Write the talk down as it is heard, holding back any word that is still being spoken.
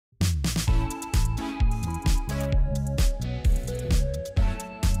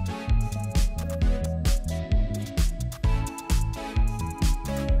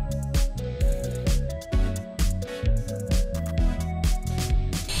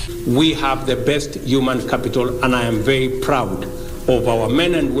We have the best human capital, and I am very proud of our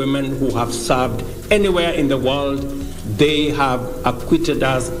men and women who have served anywhere in the world. They have acquitted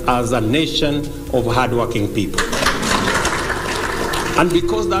us as a nation of hardworking people. And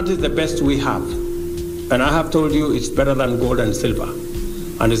because that is the best we have, and I have told you it's better than gold and silver,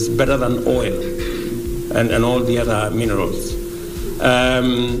 and it's better than oil and all the other minerals.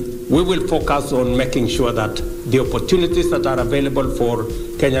 We will focus on making sure that the opportunities that are available for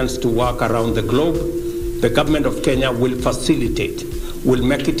Kenyans to work around the globe, the government of Kenya will facilitate, will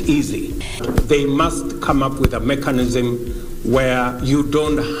make it easy. They must come up with a mechanism where you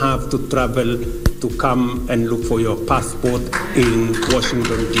don't have to travel to come and look for your passport in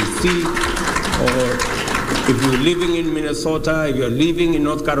Washington, D.C., or if you're living in Minnesota, if you're living in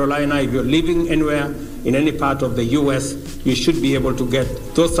North Carolina, if you're living anywhere in any part of the U.S., you should be able to get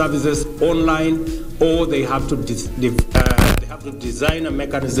those services online, or they have to design a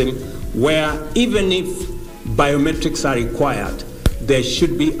mechanism where even if biometrics are required, they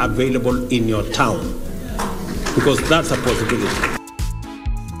should be available in your town, because that's a possibility.